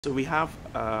So we have,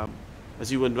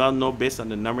 as you would well know, based on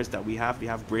the numbers that we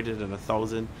have greater than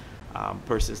 1,000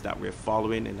 persons that we're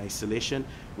following in isolation,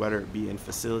 whether it be in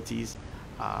facilities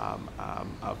that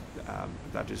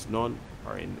is known,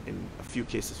 or in a few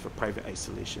cases for private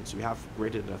isolation. So we have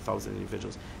greater than 1,000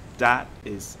 individuals. That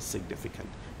is significant.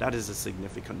 That is a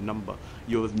significant number.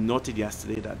 You have noted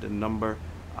yesterday that the number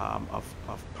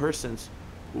of persons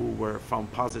who were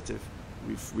found positive,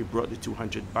 we brought the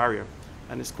 200 barrier,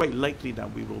 and it's quite likely that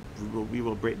we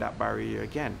will break that barrier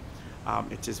again.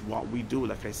 It is what we do,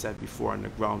 like I said before, on the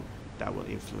ground that will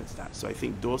influence that. So I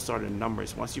think those are the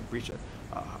numbers. Once you breach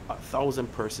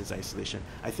 1,000 persons isolation,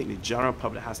 I think the general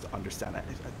public has to understand that.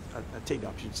 I take the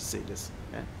opportunity to say this.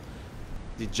 Yeah?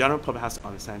 The general public has to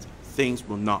understand things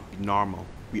will not be normal.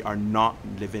 We are not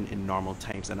living in normal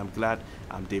times, and I'm glad,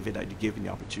 David, that you gave me the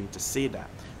opportunity to say that,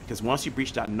 because once you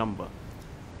breach that number,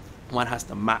 one has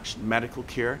to match medical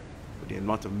care with the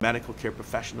amount of medical care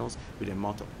professionals, with the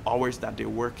amount of hours that they're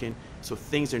working. So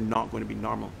things are not going to be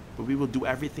normal, but we will do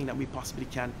everything that we possibly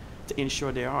can to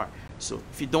ensure they are. So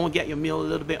if you don't get your meal a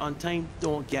little bit on time,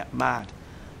 don't get mad.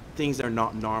 Things are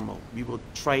not normal. We will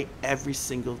try every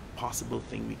single possible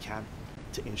thing we can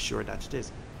to ensure that it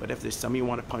is. But if there's something you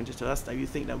want to point it to us that you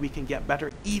think that we can get better,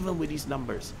 even with these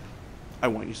numbers, I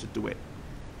want you to do it.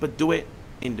 But do it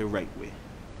in the right way.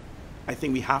 I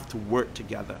think we have to work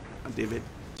together. And David,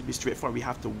 to be straightforward, we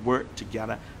have to work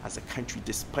together as a country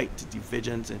despite the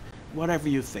divisions and whatever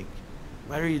you think.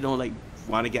 Whether you don't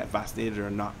want to get vaccinated or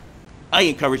not, I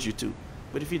encourage you to.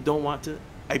 But if you don't want to,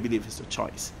 I believe it's a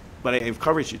choice. But I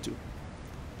encourage you to.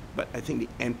 But I think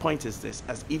the end point is this,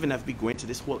 as even as we go into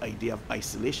this whole idea of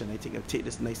isolation, I think I'll take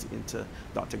this nicely into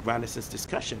Dr. Grandison's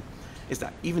discussion, is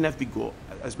that even as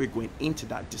we're going into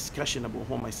that discussion about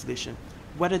home isolation,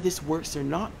 whether this works or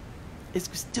not, it's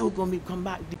still going to come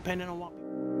back depending on what